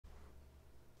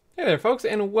Hey there folks,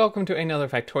 and welcome to another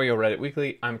Factorio Reddit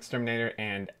Weekly. I'm Exterminator,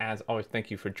 and as always, thank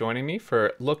you for joining me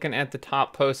for looking at the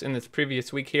top posts in this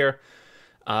previous week here.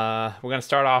 We're going to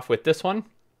start off with this one.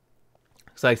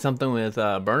 Looks like something with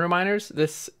burner miners.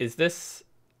 This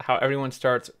how everyone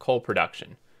starts coal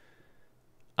production?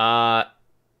 Not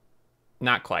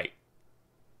quite.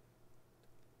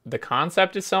 The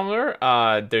concept is similar.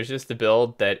 There's just a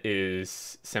build that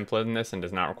is simpler than this and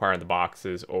does not require the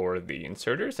boxes or the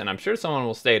inserters, and I'm sure someone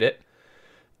will state it.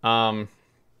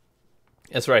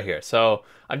 It's right here. So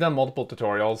I've done multiple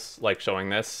tutorials like showing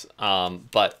this,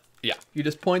 but yeah, you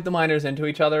just point the miners into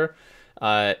each other,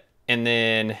 and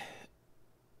then,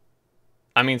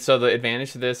 I mean, so the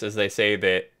advantage to this is they say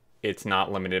that it's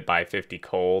not limited by 50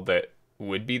 coal. That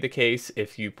would be the case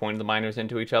if you pointed the miners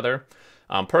into each other.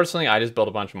 Personally, I just build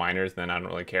a bunch of miners, then I don't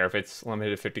really care if it's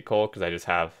limited to 50 coal because I just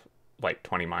have like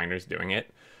 20 miners doing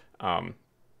it. But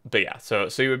yeah, so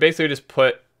you would basically just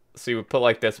put, so you would put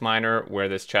like this miner where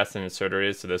this chest and inserter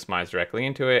is, so this mines directly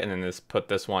into it, and then put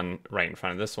this one right in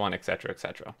front of this one, etc.,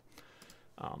 etc.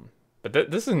 But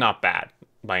this is not bad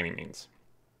by any means.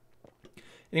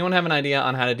 Anyone have an idea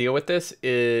on how to deal with this?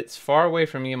 It's far away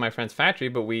from me and my friend's factory,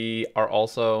 but we are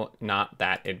also not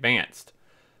that advanced.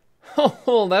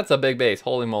 Oh, that's a big base.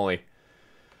 Holy moly.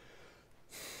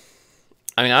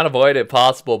 I mean, I'd avoid it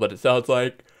possible, but it sounds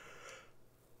like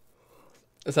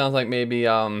maybe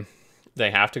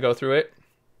they have to go through it.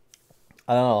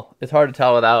 I don't know. It's hard to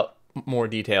tell without more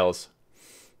details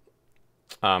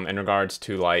in regards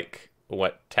to like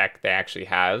what tech they actually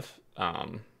have. I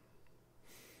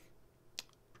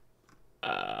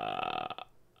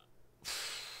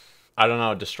don't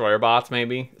know, destroyer bots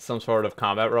maybe, some sort of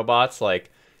combat robots.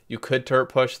 Like, you could turret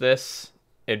push this.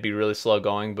 It'd be really slow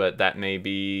going, but that may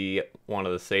be one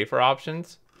of the safer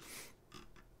options.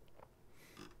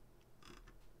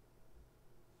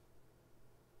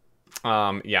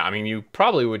 Yeah, I mean, you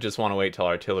probably would just want to wait till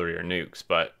artillery or nukes,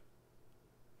 but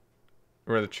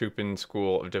where the trooping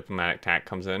school of diplomatic tact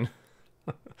comes in.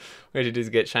 What you do is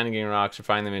get shiny green rocks,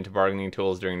 refine them into bargaining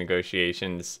tools during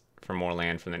negotiations for more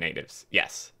land from the natives.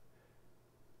 Yes.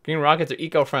 Green rockets are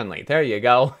eco-friendly. There you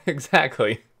go.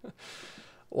 Exactly.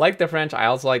 Like the French, I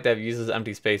also like that it uses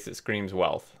empty space that screams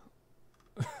wealth.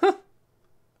 I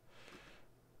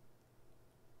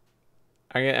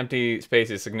get empty space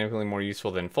is significantly more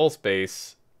useful than full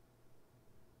space.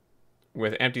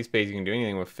 With empty space, you can do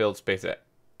anything. With filled space, it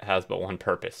has but one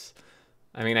purpose.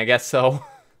 I mean, I guess so.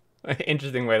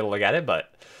 Interesting way to look at it,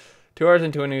 but 2 hours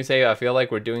into a new save, I feel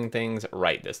like we're doing things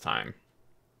right this time.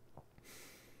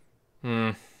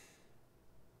 This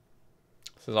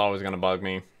is always going to bug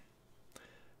me.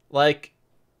 Like,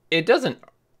 it doesn't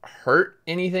hurt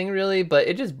anything really, but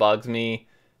it just bugs me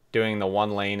doing the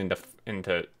one lane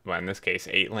into well, in this case,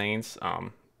 8 lanes.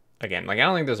 Again, like, I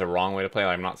don't think there's a wrong way to play.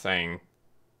 Like, I'm not saying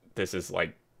this is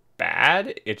like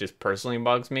bad. It just personally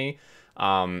bugs me.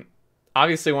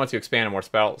 Obviously, once you expand to more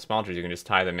smelters, you can just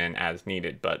tie them in as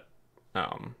needed, but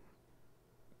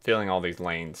filling all these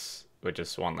lanes with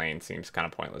just one lane seems kind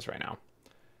of pointless right now.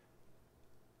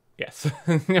 Yes.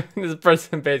 This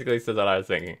person basically says what I was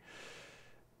thinking.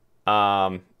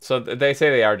 So they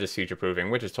say they are just future-proofing,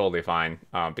 which is totally fine.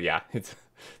 But yeah, it's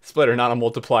splitter, not a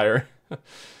multiplier.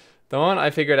 The one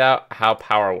I figured out how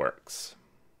power works.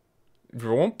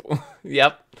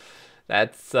 Yep.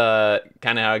 That's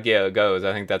kind of how it goes.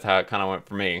 I think that's how it kind of went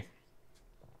for me.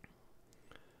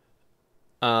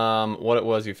 What it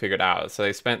was you figured out. So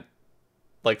they spent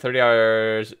like 30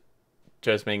 hours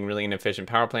just making really inefficient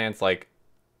power plants, like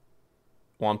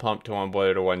 1 pump to 1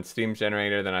 boiler to 1 steam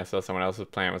generator. Then I saw someone else's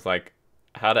plant was like,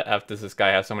 how the F does this guy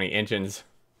have so many engines?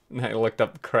 And I looked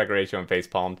up the correct ratio and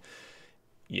facepalmed.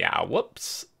 Yeah,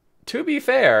 whoops. To be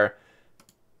fair,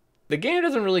 the game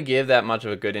doesn't really give that much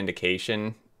of a good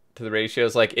indication to the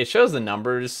ratios. Like, it shows the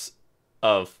numbers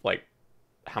of like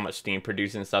how much steam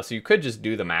produced and stuff, so you could just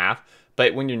do the math.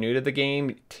 But when you're new to the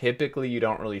game, typically you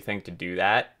don't really think to do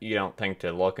that. You don't think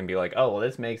to look and be like, oh, well,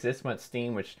 this makes this much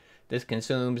steam, which this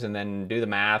consumes, and then do the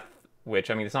math,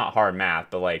 which, I mean, it's not hard math,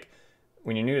 but like,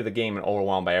 when you're new to the game and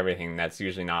overwhelmed by everything, that's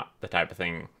usually not the type of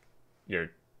thing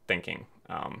you're thinking.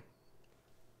 I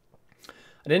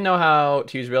didn't know how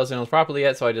to use rail signals properly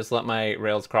yet, so I just let my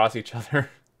rails cross each other.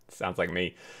 Sounds like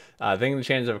me. Thinking the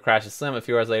chances of a crash is slim. A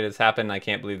few hours later this happened. I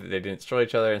can't believe that they didn't destroy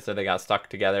each other. Instead, they got stuck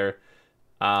together.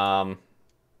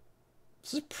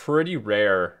 This is pretty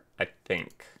rare, I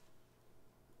think,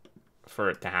 for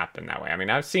it to happen that way. I mean,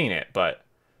 I've seen it, but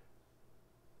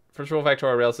first rule of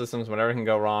Factorio rail systems, whatever can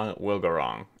go wrong, it will go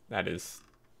wrong. That is,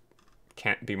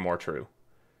 can't be more true.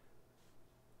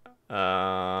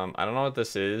 I don't know what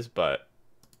this is, but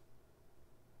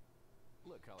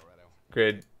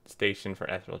grid station for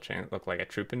ethereal chain look like a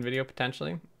Troopin video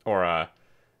potentially, or a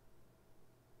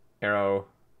arrow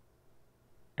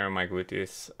my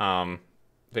gluteus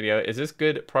video. Is this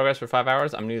good progress for 5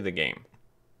 hours? I'm new to the game.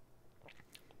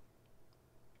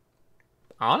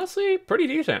 Honestly, pretty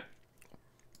decent.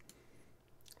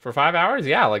 For 5 hours,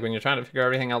 yeah, like when you're trying to figure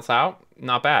everything else out,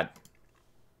 not bad.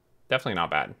 Definitely not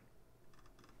bad.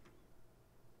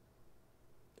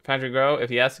 Factory grow?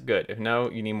 If yes, good. If no,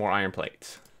 you need more iron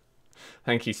plates. I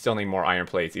think you still need more iron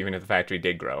plates, even if the factory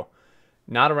did grow.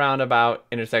 Not a roundabout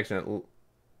intersection that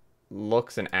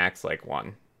looks and acts like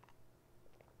one.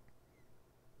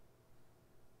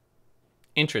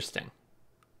 Interesting.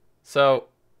 So,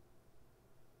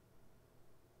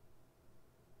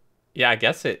 yeah, I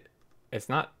guess it's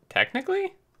not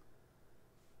technically.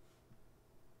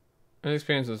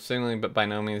 Experience with signaling, but by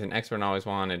no means an expert, and always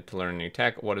wanted to learn new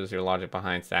tech. What is your logic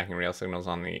behind stacking rail signals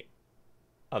on the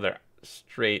other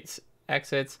straight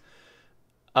exits?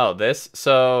 Oh, this.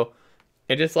 So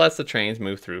it just lets the trains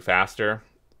move through faster,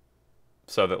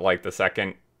 so that like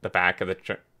the back of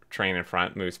the train in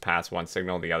front moves past one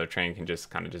signal, the other train can just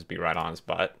kind of just be right on its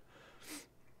butt.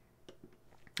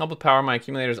 Help with power. My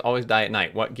accumulators always die at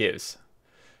night. What gives?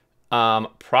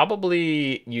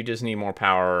 Probably you just need more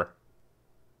power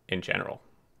in general.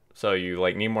 So you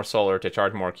like need more solar to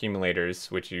charge more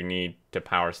accumulators, which you need to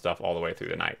power stuff all the way through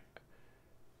the night.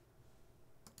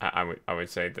 I would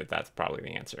say that that's probably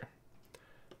the answer.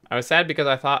 I was sad because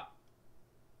I thought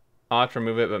I'll have to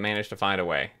remove it, but managed to find a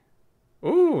way.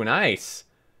 Ooh, nice.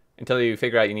 Until you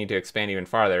figure out you need to expand even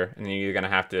farther, and then you're gonna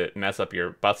have to mess up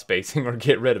your bus spacing or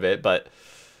get rid of it. But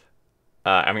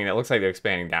I mean, it looks like they're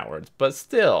expanding downwards, but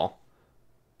still,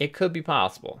 it could be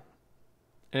possible.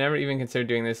 I never even considered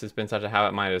doing this. It's been such a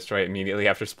habit mine to destroy it immediately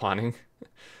after spawning.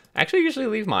 I actually usually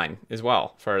leave mine as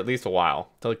well for at least a while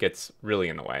until it gets really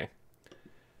in the way.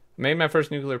 Made my first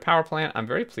nuclear power plant. I'm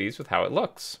very pleased with how it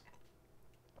looks.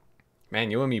 Man,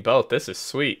 you and me both. This is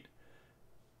sweet.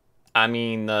 I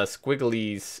mean, the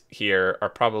squigglies here are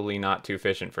probably not too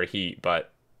efficient for heat,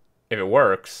 but if it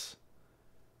works,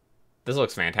 this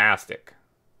looks fantastic.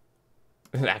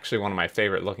 This is actually one of my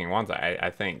favorite looking ones,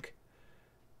 I think.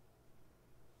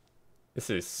 This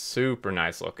is super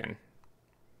nice looking.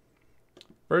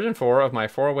 Version 4 of my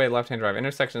 4-way left-hand drive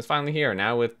intersection is finally here,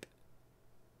 now with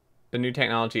the new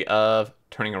technology of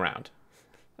turning around.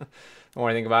 The more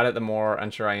I think about it, the more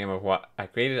unsure I am of what I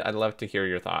created. I'd love to hear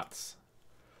your thoughts.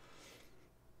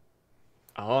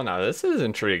 Oh, now this is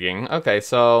intriguing. Okay,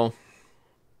 so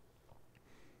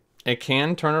it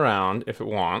can turn around if it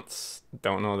wants.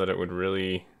 Don't know that it would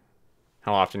really,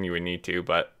 how often you would need to,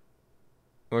 but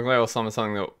it looks like it was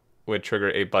something that would trigger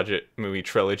a budget movie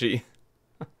trilogy.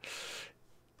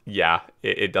 Yeah,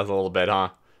 it does a little bit, huh?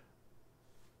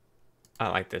 I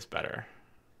like this better.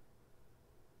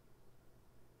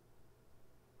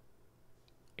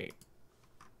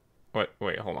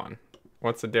 Wait, hold on.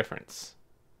 What's the difference?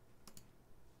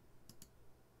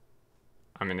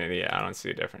 I'm an idiot. I don't see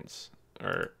a difference.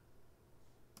 Or,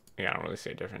 yeah, I don't really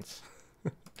see a difference.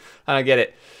 I don't get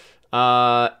it.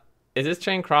 Is this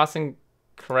train crossing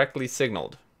correctly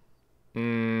signaled?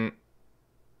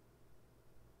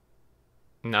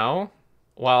 No?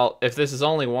 Well, if this is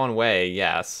only one way,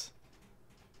 yes.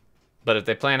 But if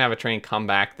they plan to have a train come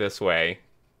back this way,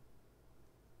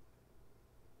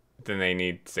 then they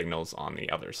need signals on the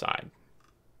other side.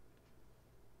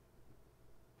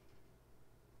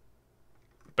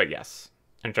 But yes,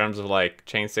 in terms of like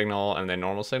chain signal and then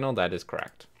normal signal, that is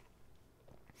correct.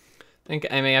 I think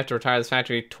I may have to retire this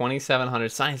factory.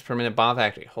 2,700 science per minute bomb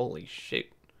factory. Holy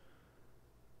shit.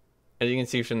 As you can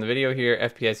see from the video here,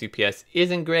 FPS UPS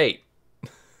isn't great.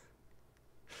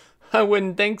 I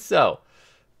wouldn't think so.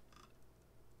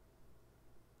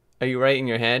 Are you right in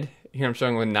your head? Here I'm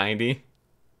showing with 90.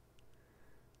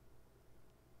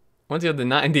 Once you have the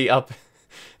 90 up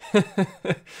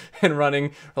and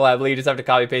running reliably, you just have to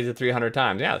copy paste it 300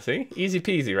 times. Yeah, see? Easy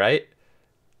peasy, right?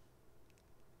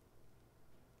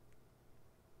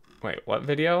 Wait, what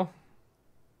video?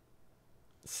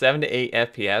 7 to 8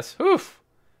 FPS. Oof.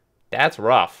 That's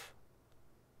rough.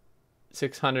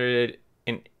 600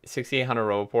 and 6,800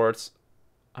 roboports,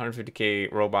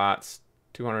 150k robots,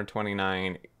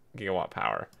 229 gigawatt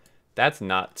power. That's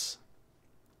nuts.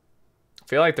 I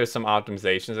feel like there's some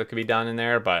optimizations that could be done in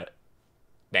there, but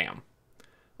damn.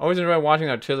 Always enjoy watching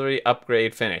the artillery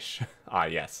upgrade finish. Ah,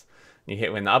 yes. You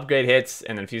hit when the upgrade hits,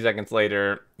 and then a few seconds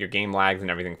later, your game lags and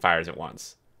everything fires at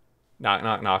once. Knock,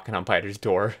 knock, knocking on Piter's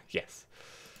door. Yes.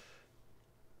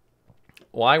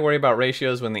 Why worry about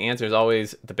ratios when the answer is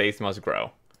always the base must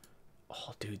grow?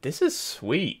 Oh, dude, this is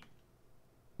sweet.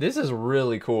 This is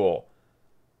really cool.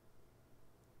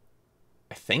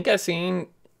 I think I've seen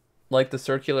like the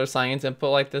circular science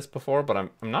input like this before, but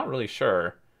I'm not really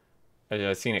sure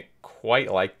I've seen it quite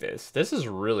like this. This is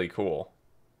really cool.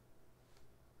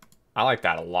 I like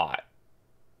that a lot.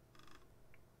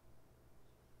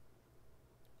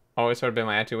 Always sort of been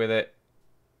my attitude with it.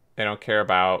 They don't care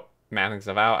about mapping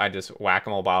stuff out. I just whack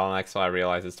them all bottlenecks till I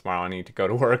realize it's tomorrow I need to go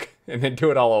to work and then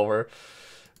do it all over.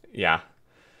 Yeah.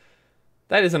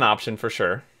 That is an option for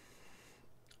sure.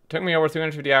 Took me over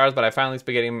 350 hours, but I finally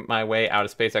spaghettied my way out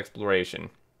of space exploration.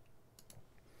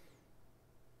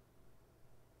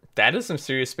 That is some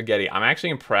serious spaghetti. I'm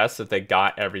actually impressed that they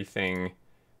got everything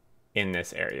in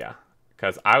this area,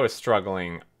 because I was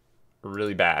struggling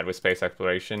really bad with space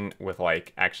exploration with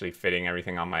like actually fitting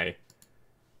everything on my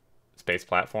space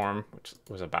platform, which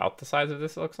was about the size of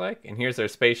this, it looks like. And here's their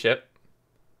spaceship.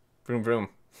 Vroom vroom.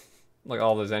 Look at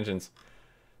all those engines.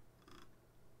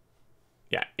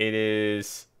 Yeah, it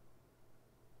is.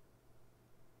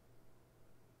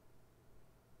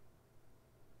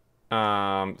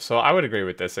 So I would agree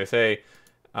with this. They say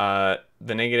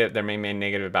their main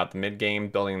negative about the mid game,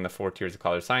 building the 4 tiers of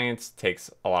color science takes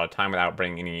a lot of time without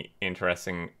bringing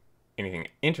anything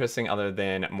interesting other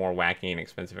than more wacky and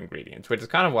expensive ingredients, which is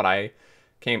kind of what I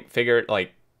came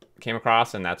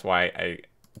across, and that's why I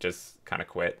just kind of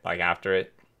quit like after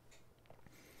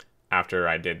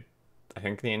I did, I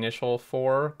think, the initial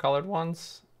 4 colored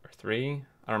ones, or 3,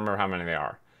 I don't remember how many they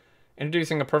are.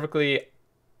 Introducing a perfectly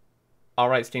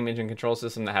alright steam engine control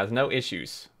system that has no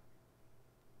issues.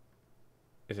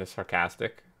 Is this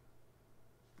sarcastic?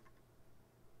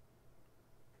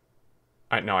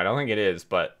 No, I don't think it is,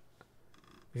 but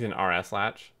he's an RS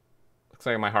latch. Looks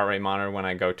like my heart rate monitor when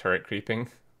I go turret creeping.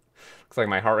 Looks like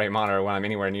my heart rate monitor when I'm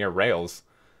anywhere near rails.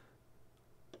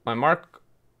 My Mark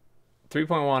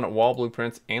 3.1 wall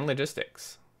blueprints and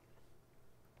logistics.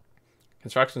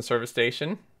 Construction service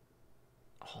station.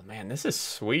 Oh man, this is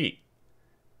sweet.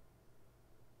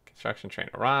 Construction train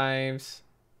arrives.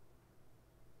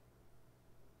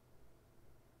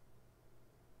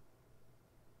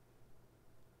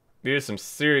 These are some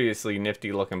seriously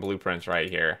nifty looking blueprints right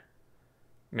here.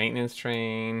 Maintenance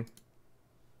train.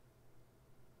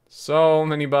 So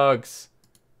many bugs.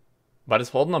 But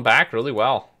it's holding them back really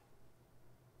well.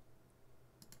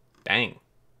 Dang.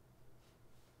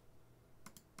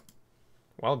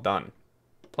 Well done.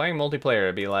 Playing multiplayer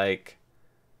would be like...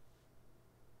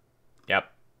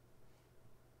 Yep.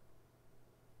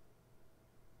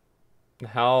 The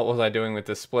hell was I doing with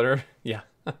this splitter? Yeah.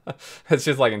 It's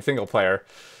just like in single player.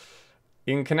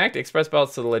 You can connect express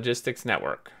belts to the logistics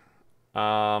network.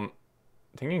 I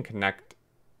think you can connect...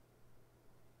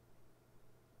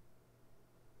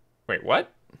 Wait,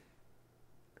 what?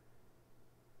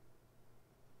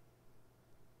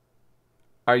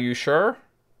 Are you sure?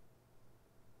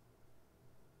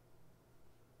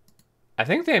 I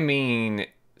think they mean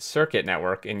circuit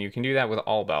network, and you can do that with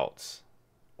all belts.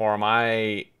 Or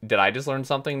did I just learn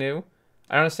something new?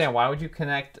 I don't understand. Why would you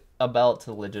connect a belt to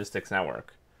the logistics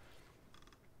network?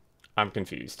 I'm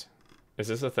confused. Is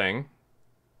this a thing?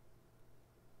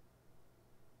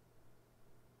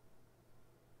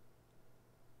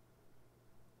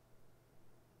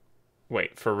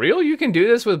 Wait, for real? You can do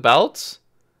this with belts?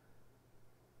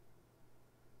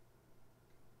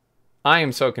 I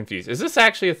am so confused. Is this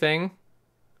actually a thing?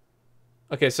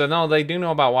 Okay, so no, they do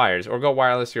know about wires. Or go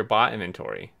wireless your bot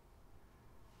inventory.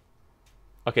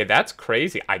 Okay, that's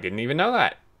crazy. I didn't even know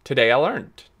that. Today I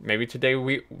learned. Maybe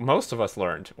today most of us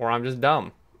learned. Or I'm just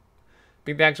dumb.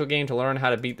 Beat the actual game to learn how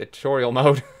to beat the tutorial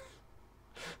mode.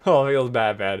 Oh, it feels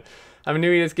bad. I'm a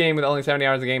newbie to this game with only 70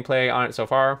 hours of gameplay on it so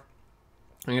far.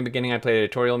 In the beginning, I played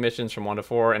tutorial missions from 1 to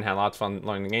 4 and had lots of fun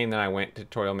learning the game. Then I went to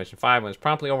tutorial mission 5 and was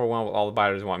promptly overwhelmed with all the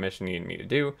biters and what mission needed me to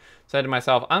do. So I said to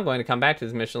myself, I'm going to come back to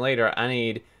this mission later. I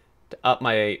need to up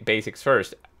my basics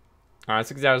first.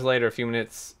 6 hours later, a few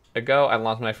minutes ago, I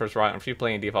launched my first ride on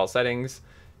freeplay in default settings.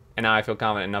 And now I feel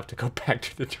confident enough to go back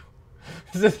to the tutorial.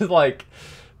 This is like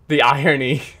the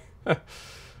irony.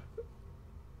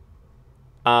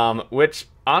 Which,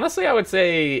 honestly, I would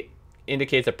say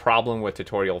indicates a problem with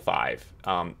tutorial 5.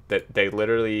 That they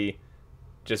literally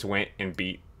just went and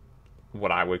beat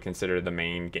what I would consider the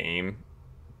main game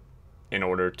in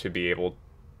order to be able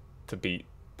to beat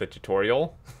the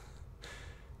tutorial.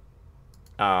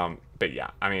 But yeah,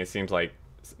 I mean, it seems like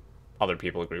other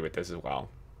people agree with this as well.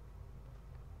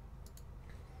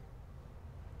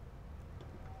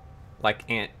 Like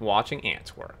watching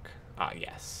ants work. Ah,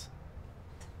 yes.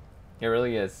 It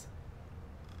really is.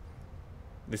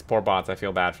 These poor bots, I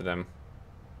feel bad for them.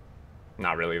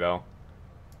 Not really, though.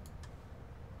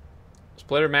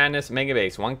 Splitter Madness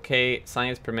Megabase 1K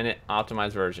science per minute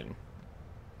optimized version.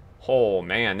 Oh,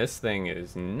 man, this thing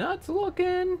is nuts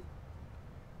looking.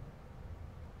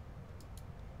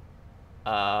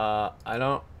 I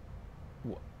don't...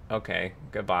 Okay,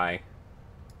 goodbye.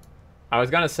 I was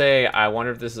gonna say, I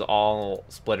wonder if this is all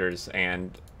splitters,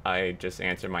 and I just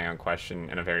answered my own question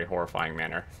in a very horrifying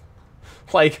manner.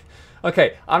 Like,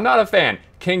 okay, I'm not a fan.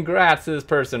 Congrats to this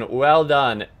person. Well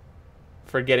done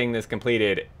for getting this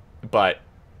completed, but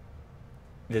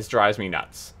this drives me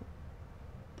nuts.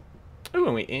 Ooh,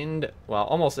 and we end, well,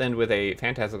 almost end with a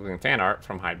fantastic looking fan art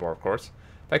from Hydebor, of course.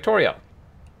 Factorio.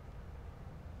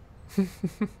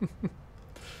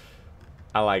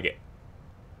 I like it.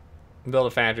 Build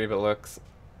a factory, but looks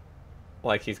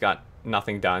like he's got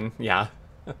nothing done. Yeah.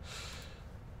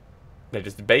 They're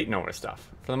just debating over stuff.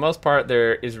 For the most part,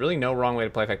 there is really no wrong way to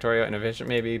play Factorio. Inefficient,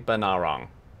 maybe, but not wrong.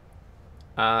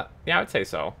 Yeah, I would say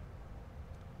so.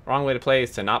 Wrong way to play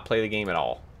is to not play the game at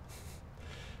all.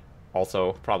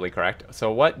 Also, probably correct. So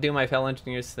what do my fellow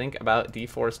engineers think about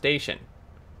deforestation?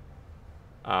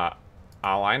 All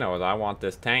I know is I want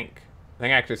this tank. I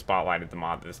think I actually spotlighted the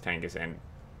mod that this tank is in.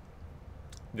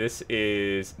 This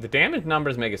is... The damage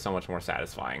numbers make it so much more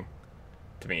satisfying.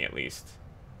 To me, at least.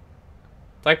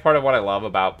 It's like part of what I love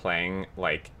about playing,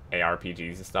 like,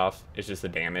 ARPGs and stuff. It's just the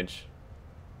damage.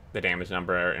 The damage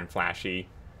number and flashy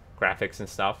graphics and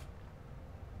stuff.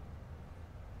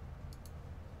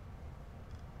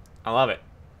 I love it.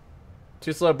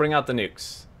 Too slow, bring out the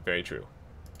nukes. Very true.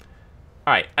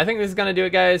 Alright, I think this is going to do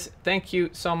it, guys. Thank you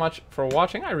so much for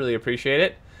watching. I really appreciate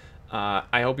it.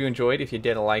 I hope you enjoyed. If you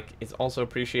did, a like is also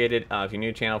appreciated. If you're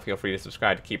new to the channel, feel free to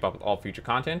subscribe to keep up with all future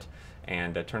content.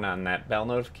 And turn on that bell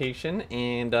notification.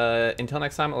 And until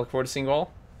next time, I look forward to seeing you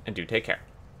all. And do take care.